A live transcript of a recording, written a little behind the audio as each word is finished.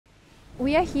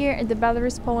We are here at the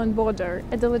Belarus-Poland border,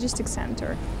 at the logistics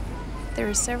center. There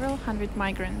are several hundred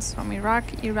migrants from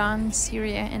Iraq, Iran,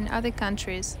 Syria and other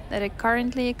countries that are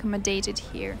currently accommodated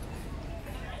here.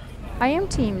 IOM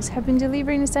teams have been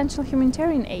delivering essential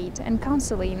humanitarian aid and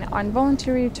counseling on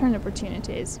voluntary return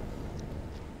opportunities.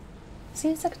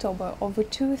 Since October, over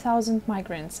 2,000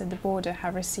 migrants at the border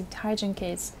have received hygiene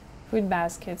kits, food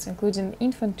baskets including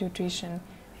infant nutrition,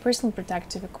 personal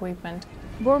protective equipment,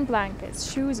 warm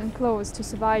blankets, shoes and clothes to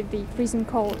survive the freezing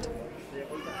cold.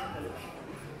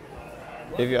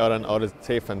 If we are on our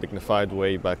safe and dignified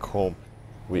way back home,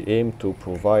 we aim to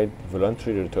provide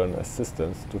voluntary return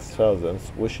assistance to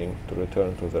thousands wishing to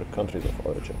return to their countries of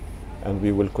origin. And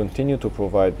we will continue to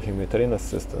provide humanitarian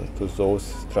assistance to those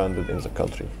stranded in the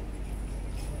country.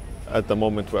 at the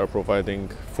moment we are providing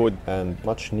food and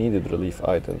much needed relief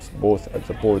items both at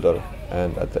the border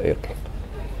and at the airport.